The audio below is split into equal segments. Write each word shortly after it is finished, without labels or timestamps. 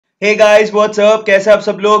Hey guys what's up, कैसे आप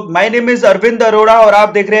सब लोग। My name is Arvind Arora और आप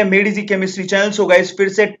देख रहे हैं मेडिजी केमिस्ट्री चैनल। सो गाइस फिर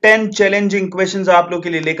से 10 चैलेंजिंग क्वेश्चंस आप लोग के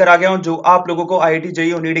लिए लेकर आ गया हूं जो आप लोगों को आईआईटी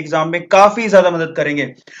जेईई और नीट एग्जाम में काफी ज्यादा मदद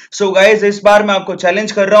करेंगे। सो गाइस इस बार मैं आपको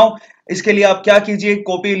चैलेंज कर रहा हूं। इसके लिए आप क्या कीजिए,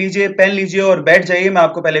 कॉपी लीजिए, पेन लीजिए और बैठ जाइए। मैं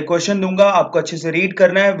आपको पहले क्वेश्चन दूंगा, आपको अच्छे से रीड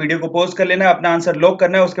करना है, वीडियो को पॉज कर लेना है, अपना आंसर लॉक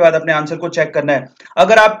करना है, उसके बाद अपने आंसर को चेक करना है।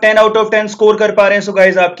 अगर आप 10 आउट ऑफ 10 स्कोर कर पा रहे हैं सो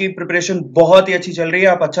गाइस आपकी प्रिपरेशन बहुत ही अच्छी चल रही है,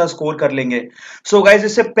 आप अच्छा स्कोर कर लेंगे। सो गाइस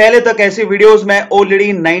इससे पहले तक ऐसे वीडियोस मैं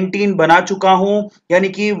ऑलरेडी 19 बना चुका हूं, यानी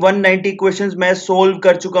कि 190 क्वेश्चंस मैं सोल्व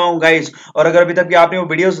कर चुका हूं गाइस। और अगर अभी तक भी आपने वो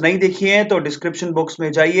वीडियोस नहीं देखी हैं तो डिस्क्रिप्शन बॉक्स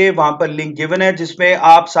में जाइए, वहां पर लिंक गिवन है जिसमें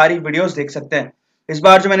आप सारी वीडियोस देख सकते हैं। इस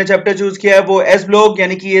बार जो मैंने चैप्टर चूज किया है वो एस ब्लॉक,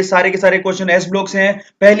 यानी कि ये सारे के सारे क्वेश्चन एस ब्लॉक से हैं।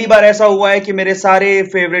 पहली बार ऐसा हुआ है कि मेरे सारे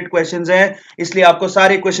फेवरेट क्वेश्चंस हैं, इसलिए आपको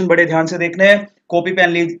सारे क्वेश्चन बड़े ध्यान से देखने हैं। कॉपी पेन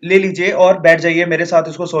ले लीजिए और बैठ जाइए, मेरे साथ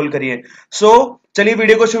इसको सोल्व करिए। सो चलिए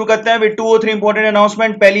वीडियो को शुरू करते हैं विद 2 और 3 इंपॉर्टेंट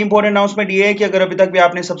अनाउंसमेंट। पहली इंपॉर्टेंट अनाउंसमेंट ये है कि अगर अभी तक भी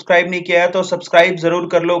आपने सब्सक्राइब नहीं किया है तो सब्सक्राइब जरूर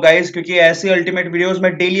कर लो गाइस, क्योंकि ऐसी अल्टीमेट वीडियोस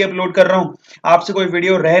मैं डेली अपलोड कर रहा हूं। आपसे कोई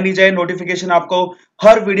वीडियो रह नहीं जाए, नोटिफिकेशन आपको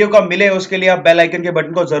हर वीडियो का मिले, उसके लिए आप बेल आइकन के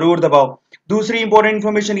बटन को जरूर दबाओ। दूसरी इंपॉर्टेंट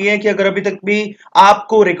इन्फॉर्मेशन ये है कि अगर अभी तक भी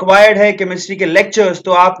आपको रिक्वायर्ड है केमिस्ट्री के लेक्चर्स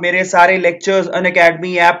तो आप मेरे सारे लेक्चर्स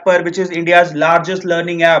अनअकैडमी ऐप पर, which is India's largest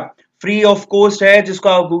learning app, free of cost है, जिसको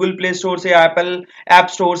आप गूगल प्ले स्टोर से, एप्पल ऐप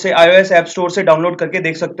स्टोर से, iOS ऐप स्टोर से डाउनलोड करके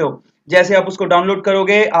देख सकते हो। जैसे आप उसको डाउनलोड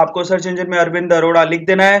करोगे आपको सर्च इंजन में अरविंद अरोड़ा लिख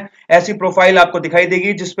देना है, ऐसी प्रोफाइल आपको दिखाई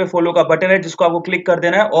देगी जिसपे फॉलो का बटन है, जिसको आपको क्लिक कर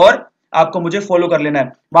देना है और आपको मुझे फॉलो कर लेना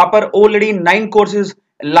है। वहां पर ऑलरेडी 9 कोर्सेज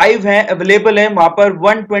लाइव हैं, अवेलेबल है। वहां पर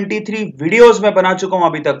 123 वीडियोस मैं बना चुका हूं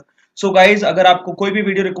अभी तक। सो गाइज अगर आपको कोई भी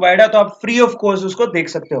वीडियो रिक्वायर्ड है तो आप फ्री ऑफ कॉस्ट उसको देख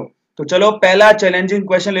सकते हो। तो चलो पहला चैलेंजिंग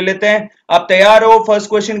क्वेश्चन ले लेते हैं। आप तैयार हो फर्स्ट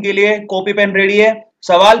क्वेश्चन के लिए? कॉपी पेन रेडी है?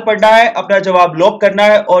 सवाल पढ़ना है, अपना जवाब लॉक करना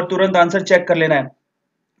है और तुरंत आंसर चेक कर लेना है।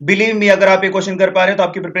 बिलीव मी, अगर आप ये क्वेश्चन कर पा रहे हैं तो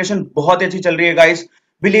आपकी प्रिपरेशन बहुत अच्छी चल रही है गाइस,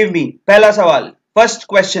 बिलीव मी। पहला सवाल, फर्स्ट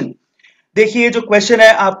क्वेश्चन देखिए। जो क्वेश्चन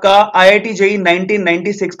है आपका आईआईटी जेईई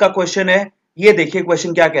 1996 का क्वेश्चन है। ये देखिए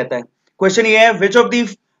क्वेश्चन क्या कहता है। क्वेश्चन ये है,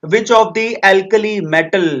 which of the alkali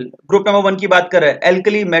metal, group number 1 की बात कर रहे हैं,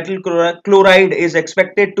 alkali metal chloride is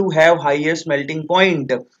expected to have highest melting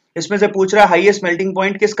point. इसमें से पूछ रहा है हाईएस्ट मेल्टिंग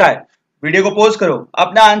पॉइंट किसका है। वीडियो को पॉज करो,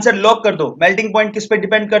 अपना आंसर लॉक कर दो। मेल्टिंग पॉइंट किस पे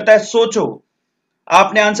डिपेंड करता है सोचो।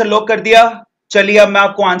 आपने आंसर लॉक कर दिया। चलिए अब मैं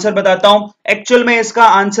आपको आंसर बताता हूं। एक्चुअल में इसका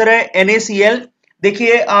आंसर है NaCl।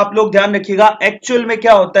 देखिए आप लोग ध्यान रखिएगा, एक्चुअल में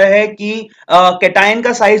क्या होता है कि कैटायन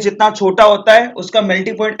का साइज जितना छोटा होता है उसका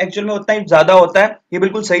मेल्टिंग पॉइंट एक्चुअल में उतना ही ज्यादा होता है। ये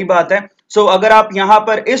बिल्कुल सही बात है। सो अगर आप यहां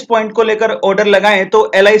पर इस पॉइंट को लेकर ऑर्डर लगाएं तो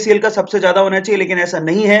LiCl का सबसे ज्यादा होना चाहिए, लेकिन ऐसा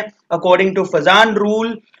नहीं है। अकॉर्डिंग टू फजान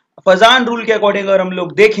रूल के अकॉर्डिंग अगर हम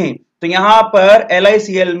लोग देखें तो यहां पर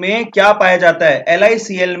LiCl में क्या पाया जाता है,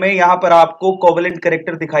 LiCl में यहां पर आपको कोवेलेंट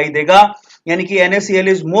कैरेक्टर दिखाई देगा, यानी कि NaCl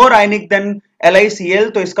is more ionic then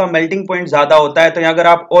LiCl, तो इसका मेल्टिंग पॉइंट ज्यादा होता है। तो अगर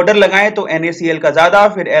आप ऑर्डर लगाएं तो NaCl का ज्यादा,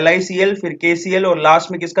 फिर LiCl, फिर KCl और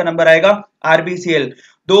लास्ट में किसका नंबर आएगा, RbCl।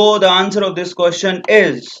 दो the answer of this question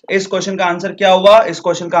is, इस क्वेश्चन का आंसर क्या हुआ, इस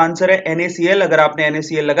क्वेश्चन का आंसर है NaCl। अगर आपने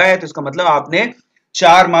NaCl लगाया तो इसका मतलब आपने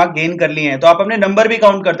 4 मार्क गेन कर लिए हैं। तो आप अपने नंबर भी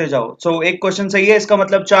काउंट करते जाओ। सो एक क्वेश्चन सही है इसका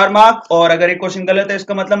मतलब 4 मार्क, और अगर एक क्वेश्चन गलत है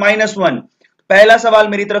इसका मतलब -1। पहला सवाल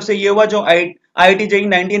मेरी तरफ से ये हुआ जो आईआईटी जेईई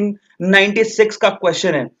 1996 का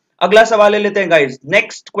क्वेश्चन है। अगला सवाल ले लेते हैं गाइस।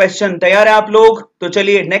 नेक्स्ट क्वेश्चन, तैयार है आप लोग? तो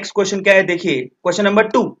चलिए नेक्स्ट क्वेश्चन क्या है देखिए, question number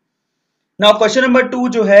 2। Now question number 2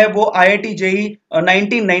 जो है वो आईआईटी जेईई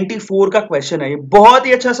 1994 का क्वेश्चन है। ये बहुत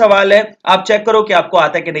ही अच्छा सवाल है, आप चेक करो कि आपको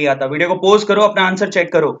आता है कि नहीं आता। वीडियो को पॉज करो, अपना आंसर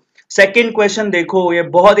चेक करो। सेकंड क्वेश्चन देखो, ये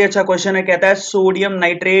बहुत ही अच्छा क्वेश्चन है। कहता है sodium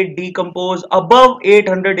nitrate decompose above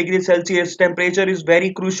 800 degree Celsius temperature is very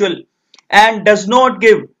crucial and does not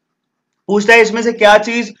give. पूछता है इसमें से क्या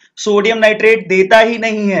चीज सोडियम नाइट्रेट देता ही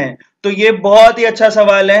नहीं है। तो ये बहुत ही अच्छा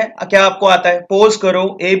सवाल है। क्या आपको आता है? पोज करो,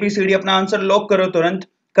 ABCD, अपना आंसर लॉक करो। तुरंत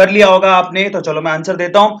कर लिया होगा आपने। तो चलो मैं आंसर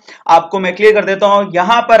देता हूं आपको, मैं क्लियर कर देता हूं।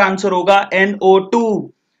 यहां पर आंसर होगा NO2।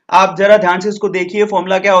 आप जरा ध्यान से इसको देखिए,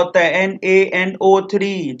 फॉर्मूला क्या होता है, NaNO3।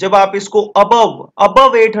 जब आप इसको अबव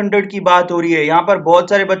 800 की बात हो रही है, यहां पर बहुत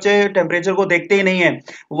सारे बच्चे टेम्परेचर को देखते ही नहीं है।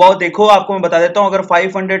 वो देखो आपको मैं बता देता हूं, अगर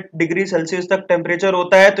 500 डिग्री सेल्सियस तक टेम्परेचर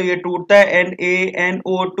होता है तो ये टूटता है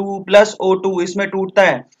NaNO2 प्लस O2, इसमें टूटता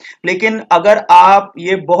है। लेकिन अगर आप,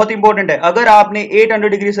 ये बहुत इंपॉर्टेंट है, अगर आपने 800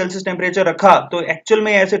 डिग्री सेल्सियस टेम्परेचर रखा तो एक्चुअल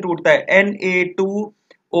में ऐसे टूटता है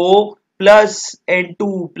Na2O plus N2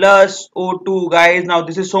 plus O2। Guys now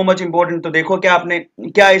this is so much important. तो देखो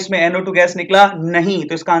क्या इसमें NO2 गैस निकला? नहीं।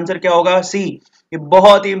 तो इसका आंसर क्या होगा? C। ये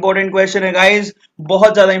बहुत ही इंपॉर्टेंट क्वेश्चन है गाइस,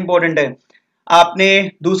 बहुत ज्यादा इंपॉर्टेंट है।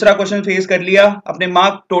 आपने दूसरा क्वेश्चन फेस कर लिया, अपने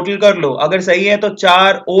मार्क टोटल कर लो। अगर सही है तो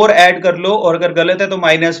 4 और ऐड कर लो, और अगर गलत है तो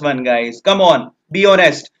 -1। Guys come on, be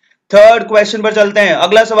honest. Third question पर चलते हैं।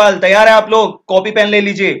 अगला सवाल तैयार है आप लोग? कॉपी पेन ले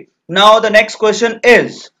लीजिए। Now the next question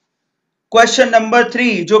is question number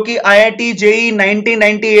 3, जो कि IIT जेई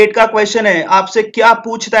 1998 का क्वेश्चन है। आपसे क्या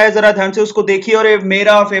पूछता है जरा ध्यान से उसको देखिए, और ये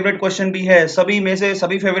मेरा फेवरेट क्वेश्चन भी है, सभी में से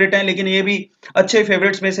सभी फेवरेट हैं, लेकिन ये भी अच्छे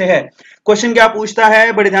फेवरेट्स में से है। क्वेश्चन क्या पूछता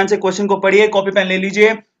है, बड़े ध्यान से क्वेश्चन को पढ़िए, कॉपी पेन ले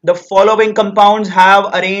लीजिए। The following compounds have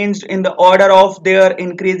arranged in the order of their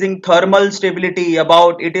increasing thermal stability.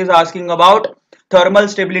 About it is asking about thermal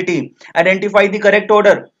stability. Identify the correct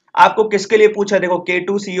order. आपको किसके लिए पूछा? देखो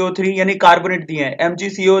K2CO3 यानी कार्बोनेट दिए हैं,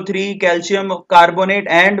 MgCO3 calcium carbonate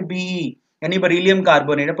and Be यानी बरीलियम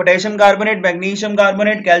carbonate, potassium carbonate, magnesium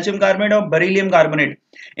carbonate, calcium carbonate और बरीलियम कार्बोनेट।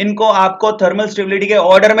 इनको आपको थर्मल स्टेबिलिटी के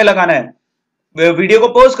ऑर्डर में लगाना है। वीडियो को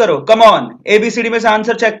पॉज करो, कम ऑन, ABCD में से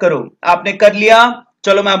आंसर चेक करो। आपने कर लिया?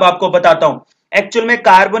 चलो मैं अब आपको बताता हूं। एक्चुअल में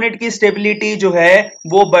कार्बोनेट की स्टेबिलिटी जो है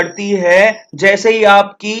वो बढ़ती है जैसे ही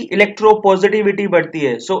आपकी इलेक्ट्रोपॉजिटिविटी बढ़ती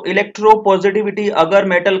है। सो इलेक्ट्रोपॉजिटिविटी अगर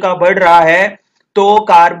मेटल का बढ़ रहा है तो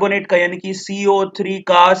कार्बोनेट का यानी कि CO3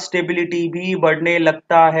 का स्टेबिलिटी भी बढ़ने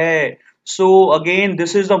लगता है। So again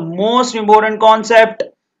this is the most important concept.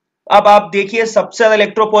 अब आप देखिए सबसे ज्यादा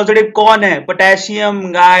इलेक्ट्रोपॉजिटिव कौन है? Potassium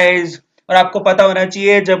guys. और आपको पता होना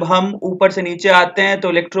चाहिए जब हम ऊपर से नीचे आते हैं तो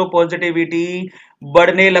इलेक्ट्रोपॉजिटिविटी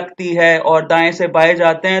बढ़ने लगती है, और दाएं से बाएं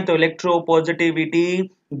जाते हैं तो इलेक्ट्रोपॉजिटिविटी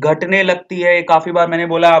घटने लगती है। काफी बार मैंने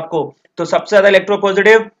बोला आपको। तो सबसे ज्यादा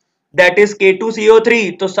इलेक्ट्रोपॉजिटिव दैट इज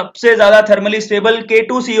K2CO3। तो सबसे ज्यादा थर्मली स्टेबल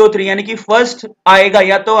K2CO3 यानी कि फर्स्ट आएगा,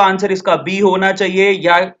 या तो आंसर इसका बी होना चाहिए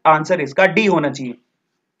या आंसर इसका डी होना चाहिए।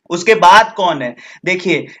 उसके बाद कौन है?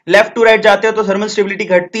 देखिए लेफ्ट टू राइट जाते हो तो थर्मल स्टेबिलिटी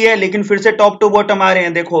घटती है, लेकिन फिर से टॉप टू बॉटम आ रहे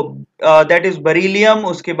हैं। देखो दैट इज बरीलियम,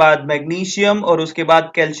 उसके बाद मैग्नीशियम और उसके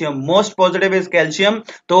बाद calcium. Most positive is calcium,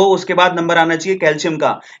 तो उसके बाद नंबर आना चाहिए कैल्शियम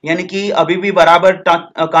का, यानी कि अभी भी बराबर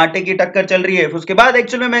कांटे की टक्कर चल रही है। उसके बाद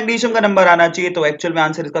एक्चुअल में मैग्नीशियम का नंबर आना चाहिए, तो एक्चुअल में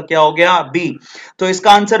आंसर इसका क्या हो गया? बी। तो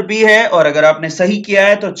इसका आंसर बी है, और अगर आपने सही किया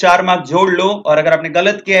है तो 4 मार्क जोड़ लो, और अगर आपने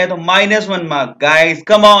गलत किया है तो -1 मार्क। Guys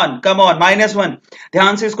come on -1।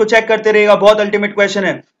 ध्यान से इसको चेक करते रहिएगा, बहुत अल्टीमेट क्वेश्चन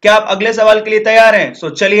है। क्या आप अगले सवाल के लिए तैयार हैं? सो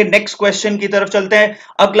चलिए नेक्स्ट क्वेश्चन की तरफ चलते हैं।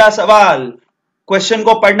 अगला सवाल, क्वेश्चन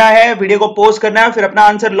को पढ़ना है, वीडियो को पॉज करना है, फिर अपना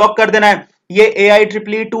आंसर लॉक कर देना है। ये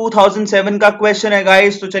IIEEE 2007 का क्वेश्चन है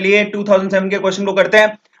गाइस। तो चलिए 2007 के क्वेश्चन को करते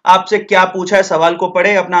हैं। आपसे क्या पूछा है, सवाल को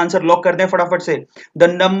पढ़े, अपना आंसर लॉक कर दें फटाफट से। The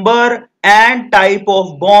number and type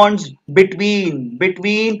of bonds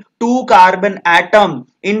between two carbon atom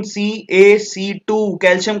in CaC2,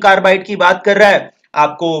 calcium carbide की बात कर रहा है।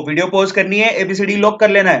 आपको वीडियो पॉज करनी है, ABCD लॉक कर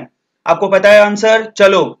लेना है। आपको पता है आंसर?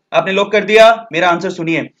 चलो आपने लॉक कर दिया, मेरा आंसर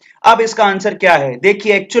सुनिए। अब इसका आंसर क्या है?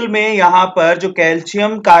 देखिए एक्चुअल में यहां पर जो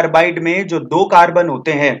कैल्शियम कार्बाइड में जो 2 कार्बन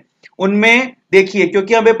होते हैं उनमें देखिए,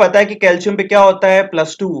 क्योंकि हमें पता है कि कैल्शियम पे क्या होता है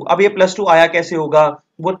 +2। अब ये +2 आया कैसे होगा?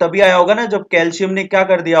 वो तभी आया होगा ना जब कैल्शियम ने क्या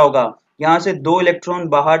कर दिया होगा, यहां से 2 इलेक्ट्रॉन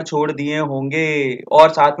बाहर छोड़ दिए होंगे, और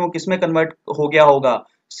साथ में किस में कन्वर्ट हो गया होगा?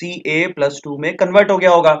 Ca+2 में कन्वर्ट हो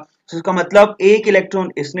गया होगा। तो इसका मतलब एक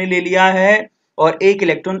इलेक्ट्रॉन इसने ले लिया है और एक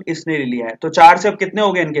इलेक्ट्रॉन इसने ले लिया है। तो 4 से अब कितने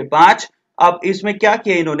हो गए इनके? 5। अब इसमें क्या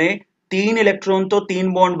किया इन्होंने? 3 इलेक्ट्रॉन तो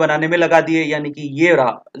 3 बॉन्ड बनाने में लगा दिए, यानी कि ये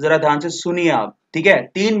रहा। जरा ध्यान से सुनिए आप, ठीक है?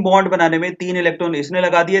 3 बॉन्ड बनाने में 3 इलेक्ट्रॉन इसने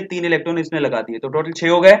लगा दिए, 3 इलेक्ट्रॉन इसने लगा दिए, तो टोटल 6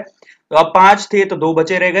 हो गए। तो अब 5 थे तो 2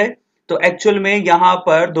 बचे रह गए। तो एक्चुअल में यहां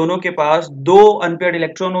पर दोनों के पास 2 अनपेयर्ड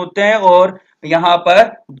इलेक्ट्रॉन होते हैं, और यहां पर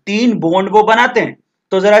 3 बॉन्ड वो बनाते हैं।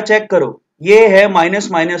 तो जरा चेक करो, ये है माइनस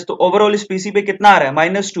माइनस, तो ओवरऑल इस पीसी पे कितना आ रहा है?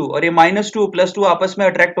 -2, और ये -2 +2 आपस में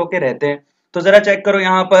अट्रैक्ट होके रहते हैं। तो जरा चेक करो,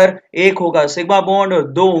 यहां पर एक होगा सिग्मा बॉन्ड और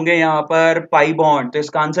 2 होंगे यहां पर पाई बॉन्ड। तो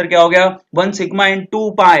इसका आंसर क्या हो गया? 1 सिग्मा इन 2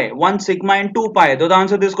 पाई, 1 सिग्मा इन 2 पाई। तो the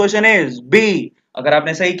answer this question is B. अगर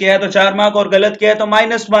आपने सही किया है तो 4 मार्क, और गलत किया है तो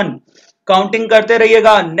 -1। काउंटिंग करते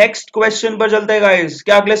रहिएगा। नेक्स्ट क्वेश्चन पर चलते हैं गाइस।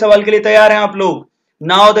 क्या अगले सवाल के लिए तैयार हैं आप लोग?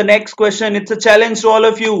 Now the next question, it's a challenge to all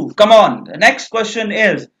of you, come on. The next question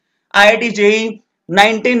is IIT-JEE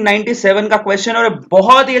 1997 का क्वेश्चन, और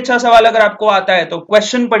बहुत ही अच्छा सवाल। अगर आपको आता है तो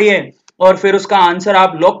क्वेश्चन पढ़िए और फिर उसका आंसर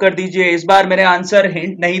आप लॉक कर दीजिए। इस बार मेरे आंसर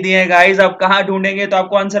हिंट नहीं दिए गाइस, आप कहां ढूंढेंगे? तो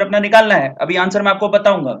आपको आंसर अपना निकालना है। अभी आंसर मैं आपको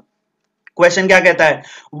बताऊंगा। क्वेश्चन क्या कहता है?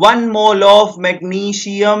 1 मोल ऑफ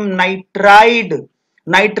मैग्नीशियम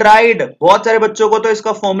नाइट्राइड। बहुत सारे बच्चों को तो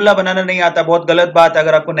इसका फॉर्मूला बनाना नहीं आता, बहुत गलत बात है।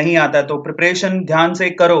 अगर आपको नहीं आता है तो प्रिपरेशन ध्यान से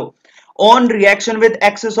करो। On reaction with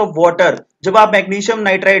access of water, जब आप मैग्नीशियम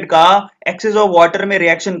नाइट्राइड का एक्सेस ऑफ वाटर में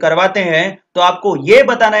रिएक्शन करवाते हैं तो आपको यह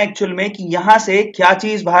बताना है एक्चुअल में कि यहां से क्या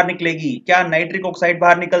चीज बाहर निकलेगी। क्या नाइट्रिक ऑक्साइड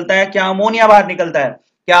बाहर निकलता है? क्या अमोनिया बाहर निकलता है?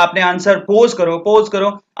 क्या आपने आंसर? पोज करो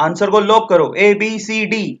आंसर को लॉक करो।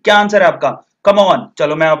 ABCD क्या आंसर है आपका? कम ऑन,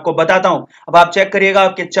 चलो मैं आपको बताता हूं। अब आप चेक करिएगा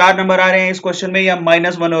आपके 4 नंबर आ रहे हैं इस क्वेश्चन में या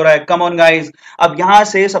 -1 हो रहा है। Come on guys. अब यहां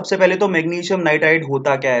से सबसे पहले तो मैग्नीशियम नाइट्राइड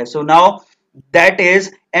होता क्या है? So now that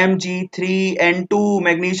is Mg3N2।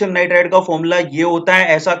 Magnesium nitride का फॉर्मूला ये होता है।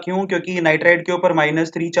 ऐसा क्यों? क्योंकि नाइट्राइड के ऊपर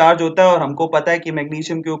 -3 चार्ज होता है और हमको पता है कि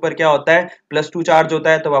मैग्नीशियम के ऊपर क्या होता है, +2 चार्ज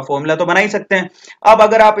होता है, तो आप फॉर्मूला तो बना ही सकते हैं। अब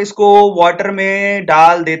अगर आप इसको वाटर में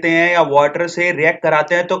डाल देते हैं या वाटर से रिएक्ट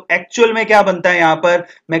कराते हैं तो एक्चुअल में क्या बनता है? यहाँ पर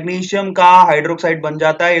मैग्नीशियम का हाइड्रोक्साइड बन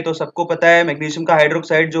जाता है। ये तो सबको पता है। मैग्नीशियम का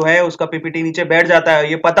हाइड्रोक्साइड जो है उसका पीपीटी नीचे बैठ जाता है,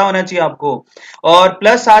 ये पता होना चाहिए आपको। और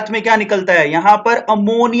प्लस साथ में क्या निकलता है? यहाँ पर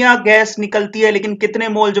अमोनिया गैस निकलती है, लेकिन कितने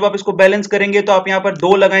मोल? जब आप इसको बैलेंस करेंगे तो आप यहाँ पर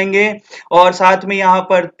 2 लगाएंगे और साथ में यहाँ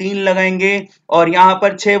पर 3 लगाएंगे और यहाँ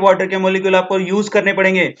पर 6 वाटर के मोलिक्यूल आपको यूज करने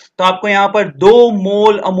पड़ेंगे, तो आपको यहाँ पर 2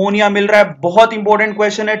 मोल अमोनिया मिल रहा है। बहुत इंपॉर्टेंट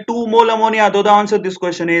क्वेश्चन है, 2 मोल अमोनिया। दो the answer this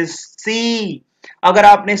question is सी। अगर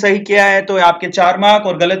आपने सही किया है तो आपके 4 मार्क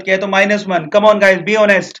और गलत किया है तो -1। Come on guys, be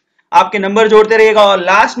honest. आपके नंबर जोड़ते रहिएगा और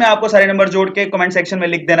लास्ट में आपको सारे नंबर जोड़ के कमेंट सेक्शन में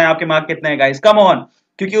लिख देना है आपके मार्क कितने हैं गाइस। कम ऑन,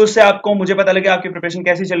 क्योंकि उससे आपको, मुझे पता लगे आपकी प्रिपरेशन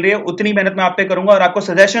कैसी चल रही है, उतनी मेहनत मैं आप पे करूंगा और आपको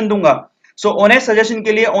सजेशन दूंगा। सो ऑनेस्ट सजेशन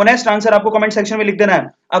के लिए ऑनेस्ट आंसर आपको कमेंट सेक्शन में लिख देना है।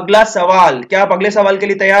 अगला सवाल, क्या आप अगले सवाल के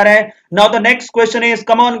लिए तैयार हैं? Now the next question is,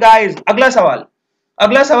 come on guys, अगला सवाल।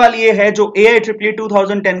 अगला सवाल ये है जो AIEEE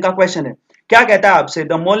 2010 का क्वेश्चन है। क्या कहता है आपसे?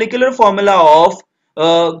 The molecular formula of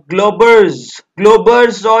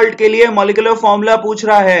ग्लोबर्स salt के लिए मॉलिक्यूलर फॉर्मूला पूछ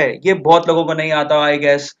रहा है। ये बहुत लोगों को नहीं आता आई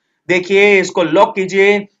गेस। देखिए इसको लॉक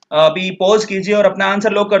कीजिए, अभी पॉज कीजिए और अपना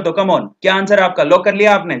आंसर लॉक कर दो। कम ऑन, क्या आंसर है आपका? लॉक कर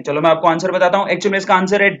लिया आपने? चलो मैं आपको आंसर बताता हूं। एक्चुअली इसका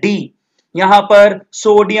आंसर है डी। यहां पर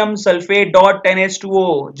सोडियम सल्फेट डॉट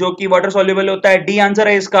 10H2O जो कि वाटर सॉल्युबल होता है। डी आंसर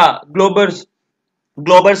है इसका।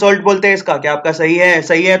 ग्लोबल सॉल्ट बोलते हैं इसका। क्या आपका सही है?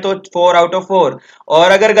 सही है तो 4 आउट ऑफ 4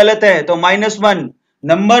 और अगर गलत है तो -1।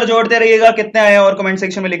 नंबर जोड़ते रहिएगा कितने आए और कमेंट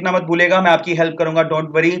सेक्शन में लिखना मत भूलेगा। मैं आपकी हेल्प करूंगा, डोंट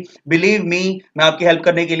वरी, बिलीव मी, मैं आपकी हेल्प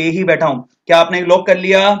करने के लिए ही बैठा हूं। क्या आपने लॉक कर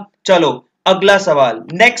लिया? चलो अगला सवाल,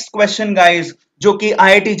 नेक्स्ट क्वेश्चन गाइस, जो कि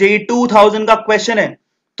IIT-JEE 2000 का क्वेश्चन है।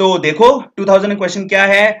 तो देखो 2000 का क्वेश्चन क्या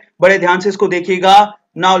है, बड़े ध्यान से इसको देखिएगा।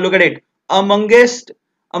 Now look at it.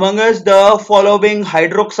 amongst the following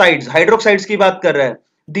hydroxides की बात कर रहा है।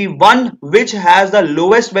 the one which has the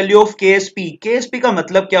lowest value of KSP का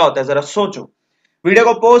मतलब क्या होता है? जरा सोचो, वीडियो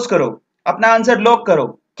को पॉज करो, अपना आंसर लॉक करो।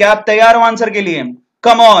 क्या आप तैयार हो आंसर के लिए?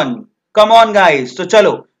 Come on guys. तो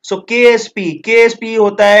चलो, सो KSP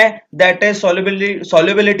होता है that is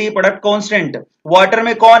solubility product constant. Water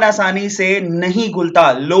में कौन आसानी से नहीं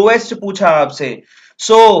घुलता? लोएस्ट पूछा आपसे।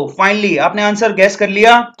 सो फाइनली आपने आंसर गैस कर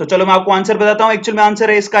लिया। तो चलो मैं आपको आंसर बताता हूं। एक्चुअल में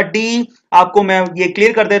आंसर है इसका डी। आपको मैं ये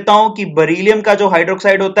क्लियर कर देता हूं कि बेरिलियम का जो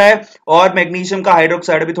हाइड्रोक्साइड होता है और मैग्नीशियम का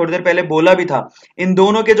हाइड्रोक्साइड, अभी थोड़ी देर पहले बोला भी था, इन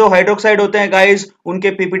दोनों के जो हाइड्रोक्साइड होते हैं गाइस,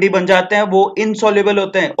 उनके पीपीटी बन जाते हैं, वो इनसॉल्युबल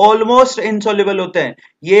होते हैं, ऑलमोस्ट इनसॉल्युबल होते हैं।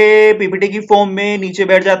 ये पीपीटी की फॉर्म में नीचे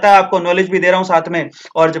बैठ जाता है। आपको नॉलेज भी दे रहा हूं साथ में।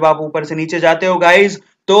 और जब आप ऊपर से नीचे जाते हो गाइस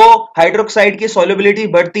तो हाइड्रोक्साइड की सॉल्युबिलिटी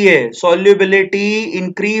बढ़ती है, सॉल्युबिलिटी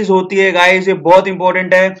इंक्रीज होती है गाइस। ये बहुत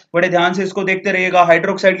इंपॉर्टेंट है, बड़े ध्यान से इसको देखते रहिएगा।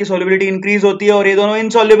 हाइड्रोक्साइड की सॉल्युबिलिटी इंक्रीज होती है और ये दोनों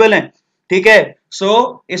इनसॉल्युबल हैं, ठीक है।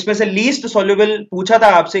 सो इसमें से लीस्ट सॉल्युबल पूछा था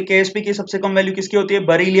आपसे, केएसपी की सबसे कम वैल्यू किसकी होती है?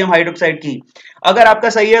 बेरिलियम हाइड्रोक्साइड की। अगर आपका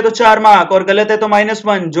सही है तो 4 मार्क और गलत है तो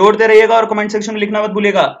 -1। जोड़ते रहिएगा और कमेंट सेक्शन में लिखना मत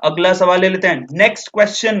भूलिएगा। अगला सवाल ले लेते हैं, नेक्स्ट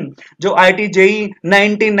क्वेश्चन, जो IIT-JEE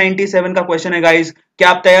 1997 का क्वेश्चन है गाइस। क्या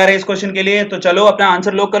आप तैयार है इस क्वेश्चन के लिए? तो चलो अपना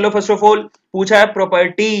आंसर लॉक कर लो। फर्स्ट ऑफ ऑल पूछा है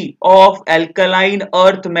property of alkaline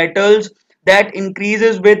earth metals that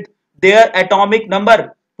increases with their atomic number.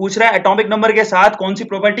 पूछ रहा है एटॉमिक नंबर के साथ कौन सी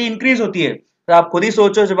प्रॉपर्टी इंक्रीज होती है। तो आप खुद ही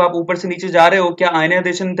सोचो, जब आप ऊपर से नीचे जा रहे हो, क्या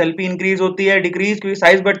आयनाइजेशन एंथैल्पी इंक्रीज होती है, डिक्रीज? क्योंकि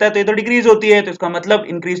साइज बढ़ता है तो ये तो डिक्रीज होती है, तो इसका मतलब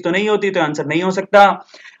इंक्रीज तो नहीं होती, तो आंसर नहीं हो सकता।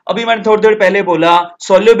 अभी मैंने थोड़ी देर पहले बोला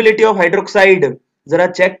सॉल्युबिलिटी ऑफ हाइड्रोक्साइड, जरा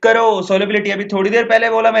चेक करो सॉल्युबिलिटी। अभी थोड़ी देर पहले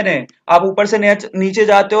बोला मैंने। आप ऊपर से नीचे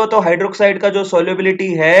जाते हो तो हाइड्रोक्साइड का जो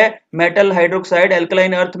सॉल्युबिलिटी है, metal hydroxide,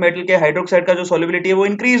 alkaline earth metal के हाइड्रोक्साइड का जो सॉल्युबिलिटी है वो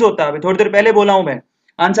इंक्रीज होता है। अभी थोड़ी देर पहले बोला हूं मैं।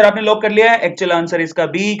 आंसर आपने लॉक कर लिया है? एक्चुअल आंसर इसका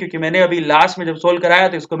बी, क्योंकि मैंने अभी लास्ट में जब सोल्व कराया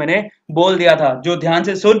तो इसको मैंने बोल दिया था। जो ध्यान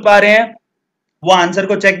से सुन पा रहे हैं वो आंसर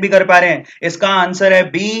को चेक भी कर पा रहे हैं। इसका आंसर है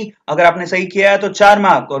बी। अगर आपने सही किया है तो 4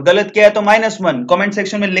 मार्क और गलत किया है तो -1। कमेंट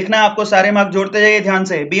सेक्शन में लिखना है आपको, सारे मार्क जोड़ते जाइए ध्यान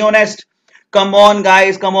से। Be honest. Come on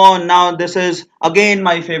guys, come on. Now this is again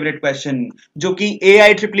my favourite question, जो कि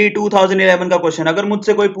AIEEE 2011 का क्वेश्चन। अगर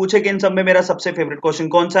मुझसे कोई पूछे कि इन सब में मेरा सबसे फेवरेट क्वेश्चन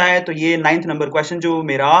कौन सा है, तो ये 9th नंबर क्वेश्चन जो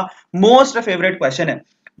मेरा मोस्ट फेवरेट क्वेश्चन है।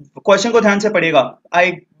 क्वेश्चन को ध्यान से पढ़िएगा।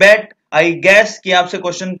 आई गैस कि आपसे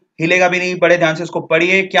क्वेश्चन हिलेगा भी नहीं। बड़े ध्यान से इसको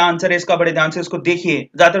पढ़िए, क्या आंसर है इसका, बड़े ध्यान से इसको देखिए।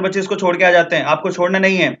 ज्यादातर बच्चे इसको छोड़ के आ जाते हैं, आपको छोड़ना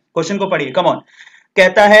नहीं है, क्वेश्चन को पढ़िए। Come on.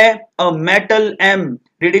 कहता है a metal M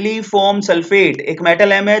readily form sulphate, एक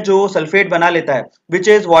मेटल एम है जो सल्फेट बना लेता है, विच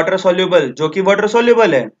इज वाटर सोल्यूबल, जो कि वाटर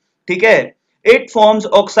सोल्यूबल है, ठीक है। It forms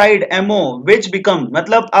oxide ammo which become,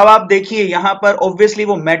 मतलब अब आप देखिए यहां पर ऑब्वियसली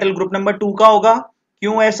वो मेटल ग्रुप नंबर 2 का होगा।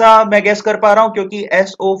 क्यों ऐसा मैं गेस कर पा रहा हूं, क्योंकि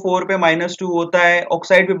SO4 पे -2 होता है,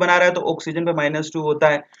 ऑक्साइड भी बना रहा है तो ऑक्सीजन पे -2 होता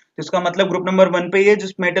है, तो इसका मतलब ग्रुप नंबर 1 पे ही है,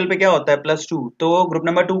 जिस मेटल पे क्या होता है +2, तो ग्रुप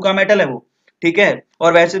नंबर 2 का मेटल है वो, ठीक है।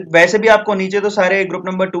 और वैसे वैसे भी आपको नीचे तो सारे ग्रुप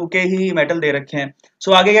नंबर 2 के ही मेटल दे रखे हैं।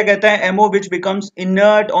 सो आगे क्या कहता है, ammo which becomes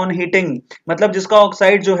inert on heating, मतलब जिसका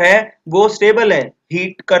ऑक्साइड जो है वो स्टेबल है,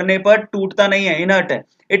 हीट करने पर टूटता नहीं है, इनर्ट है।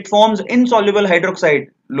 इट फॉर्म्स इनसॉल्युबल हाइड्रोक्साइड,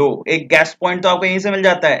 लो एक गैस पॉइंट तो आपको यहीं से मिल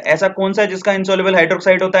जाता है। ऐसा कौन सा है जिसका इनसॉल्युबल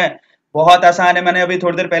हाइड्रोक्साइड होता है? बहुत आसान है, मैंने अभी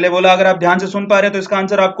थोड़ी देर पहले बोला, अगर आप ध्यान से सुन पा रहे हैं तो इसका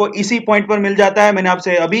आंसर आपको इसी पॉइंट पर मिल जाता है। मैंने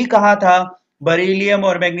आपसे अभी कहा था बेरिलियम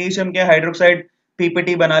और मैग्नीशियम के हाइड्रोक्साइड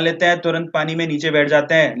पीपीटी बना लेते हैं, तुरंत पानी में नीचे बैठ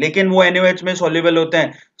जाते हैं, लेकिन वो NaOH में सॉल्युबल होते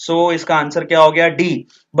हैं। सो इसका आंसर क्या हो गया, डी।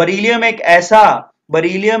 बेरिलियम एक ऐसा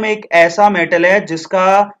बेरिलियम एक ऐसा मेटल है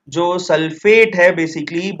जिसका जो सल्फेट है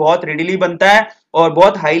बेसिकली बहुत रेडिली बनता है और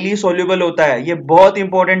बहुत हाईली सोल्यूबल होता है। ये बहुत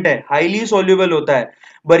इंपॉर्टेंट है, हाईली सोल्यूबल होता है।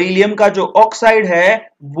 बेरिलियम का जो ऑक्साइड है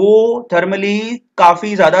वो थर्मली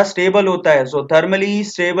काफी ज्यादा स्टेबल होता है। सो थर्मली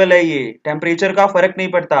स्टेबल है, ये टेम्परेचर का फर्क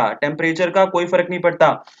नहीं पड़ता, टेम्परेचर का कोई फर्क नहीं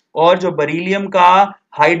पड़ता। और जो बेरिलियम का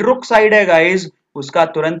हाइड्रोक्साइड है गाइस, उसका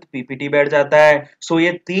तुरंत पीपीटी बैठ जाता है। सो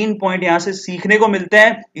ये 3 पॉइंट यहां से सीखने को मिलते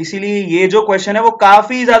हैं, इसीलिए ये जो क्वेश्चन है वो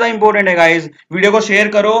काफी ज्यादा इंपॉर्टेंट है गाइस। वीडियो को शेयर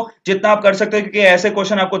करो जितना आप कर सकते हो, क्योंकि ऐसे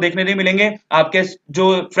क्वेश्चन आपको देखने नहीं मिलेंगे। आपके जो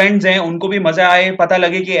फ्रेंड्स हैं उनको भी मजा आए, पता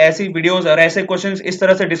लगे कि ऐसी वीडियोस और ऐसे क्वेश्चंस इस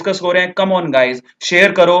तरह से डिस्कस हो रहे हैं। कम ऑन गाइस,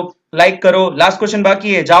 शेयर करो, लाइक करो। लास्ट क्वेश्चन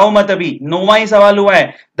बाकी है, जाओ मत, अभी 9वां ही सवाल हुआ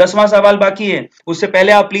है, 10वां सवाल बाकी है। उससे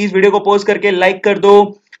पहले आप प्लीज वीडियो को पॉज करके लाइक कर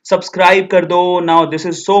दो, सब्सक्राइब कर दो। Now this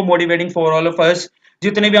is so motivating for all of us.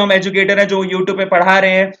 जितने भी हम एजुकेटर हैं जो यूट्यूब पे पढ़ा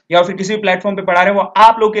रहे हैं या फिर किसी प्लेटफॉर्म पे पढ़ा रहे हैं, वो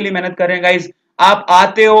आप लोग के लिए मेहनत कर रहे हैं गाइज। आप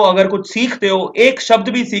आते हो, अगर कुछ सीखते हो, एक शब्द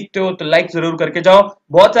भी सीखते हो तो लाइक जरूर करके जाओ,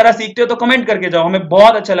 बहुत सारा सीखते हो तो कमेंट करके जाओ, हमें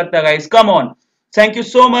बहुत अच्छा लगता है guys. Come on, thank you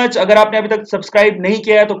so much. अगर आपने अभी तक सब्सक्राइब नहीं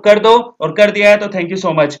किया है तो कर दो, और कर दिया है तो thank you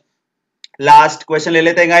so much. Last question ले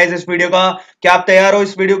लेते हैं गाइस इस वीडियो का। क्या आप तैयार हो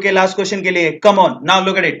इस वीडियो के लास्ट क्वेश्चन के लिए? Come on, now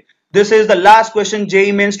look at it. This is the last question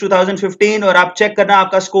JEE mains 2015, और आप चेक करना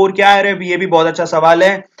आपका स्कोर क्या है। ये भी बहुत अच्छा सवाल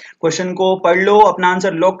है। क्वेश्चन को पढ़ लो, अपना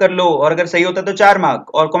आंसर लॉक कर लो, और अगर सही होता है तो 4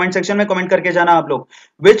 मार्क। और कमेंट सेक्शन में कमेंट करके जाना आप लोग।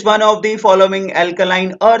 Which one of the following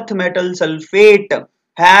alkaline earth metal sulphate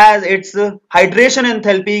has its hydration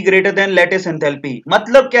enthalpy greater than lattice enthalpy?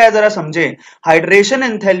 मतलब क्या है जरा समझे। हाइड्रेशन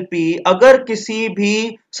एंथैल्पी, अगर किसी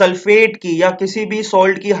भी सल्फेट की या किसी भी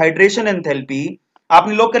सॉल्ट की हाइड्रेशन एंथैल्पी,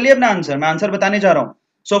 आपने लॉक कर लिया अपना आंसर, मैं आंसर बताने जा रहा हूं।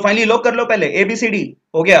 सो फाइनली लॉक कर लो पहले, ABCD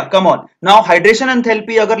हो गया। Come on now, hydration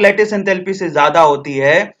enthalpy अगर लैटिस एंथैल्पी से ज्यादा होती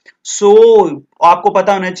है, सो आपको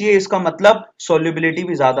पता होना चाहिए इसका मतलब सॉल्युबिलिटी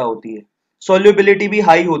भी ज्यादा होती है, सोल्यूबिलिटी भी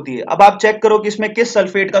हाई होती है। अब आप चेक करो कि इसमें किस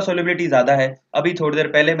सल्फेट का सोल्यूबिलिटी ज्यादा है। अभी थोड़ी देर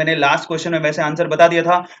पहले मैंने लास्ट क्वेश्चन में वैसे आंसर बता दिया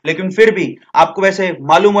था, लेकिन फिर भी आपको वैसे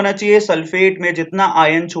मालूम होना चाहिए, सल्फेट में जितना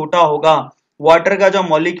आयन छोटा होगा, वाटर का जो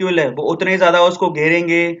मॉलिक्यूल है वो उतने ज्यादा उसको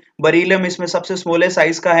घेरेंगे। बरीलियम इसमें सबसे स्मॉलेस्ट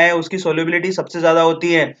साइज का है, उसकी सोल्यूबिलिटी सबसे ज्यादा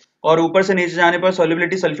होती है, और ऊपर से नीचे जाने पर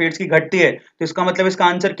सोल्यूबिलिटी सल्फेट्स की घटती है। तो इसका मतलब इसका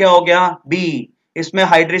आंसर क्या हो गया, बी। इसमें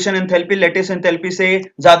हाइड्रेशन एंथैल्पी लैटिस एंथैल्पी से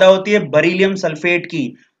ज्यादा होती है बरीलियम सल्फेट की।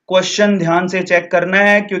 क्वेश्चन ध्यान से चेक करना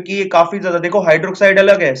है, क्योंकि ये काफी ज्यादा, देखो हाइड्रोक्साइड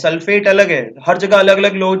अलग है, सल्फेट अलग है, हर जगह अलग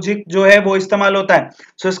अलग लॉजिक जो है वो इस्तेमाल होता है।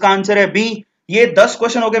 सो इसका आंसर है बी। ये 10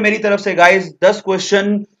 क्वेश्चन हो गए मेरी तरफ से गाइस, 10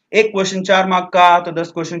 क्वेश्चन। एक क्वेश्चन 4 मार्क का, तो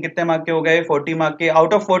 10 क्वेश्चन कितने मार्क के हो गए, 40 मार्क के।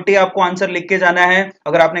 आउट ऑफ 40 आपको आंसर लिख के जाना है।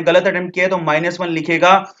 अगर आपने गलत अटेम्प्ट किया है तो -1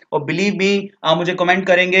 लिखेगा, और बिलीव मी आप मुझे कमेंट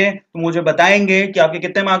करेंगे तो मुझे बताएंगे कि आपके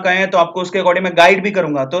कितने मार्क आए हैं, तो आपको उसके अकॉर्डिंग मैं गाइड भी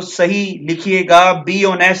करूंगा। तो सही लिखिएगा, बी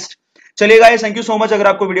ऑनेस्ट। चलिए guys, thank you so much. अगर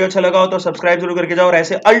आपको वीडियो अच्छा लगा हो तो सब्सक्राइब जरूर करके जाओ, और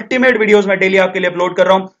ऐसे अल्टीमेट वीडियोस मैं डेली आपके लिए अपलोड कर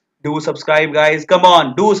रहा हूं। Do subscribe guys, come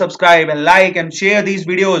on, do subscribe and like and share these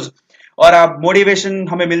videos. और आप मोटिवेशन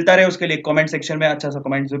हमें मिलता रहे उसके लिए कमेंट सेक्शन में अच्छा सा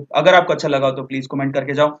कमेंट, अगर आपको अच्छा लगा हो तो प्लीज कमेंट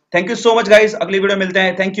करके जाओ। Thank you so much guys, अगली वीडियो मिलते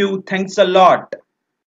हैं। Thank you, thanks a lot.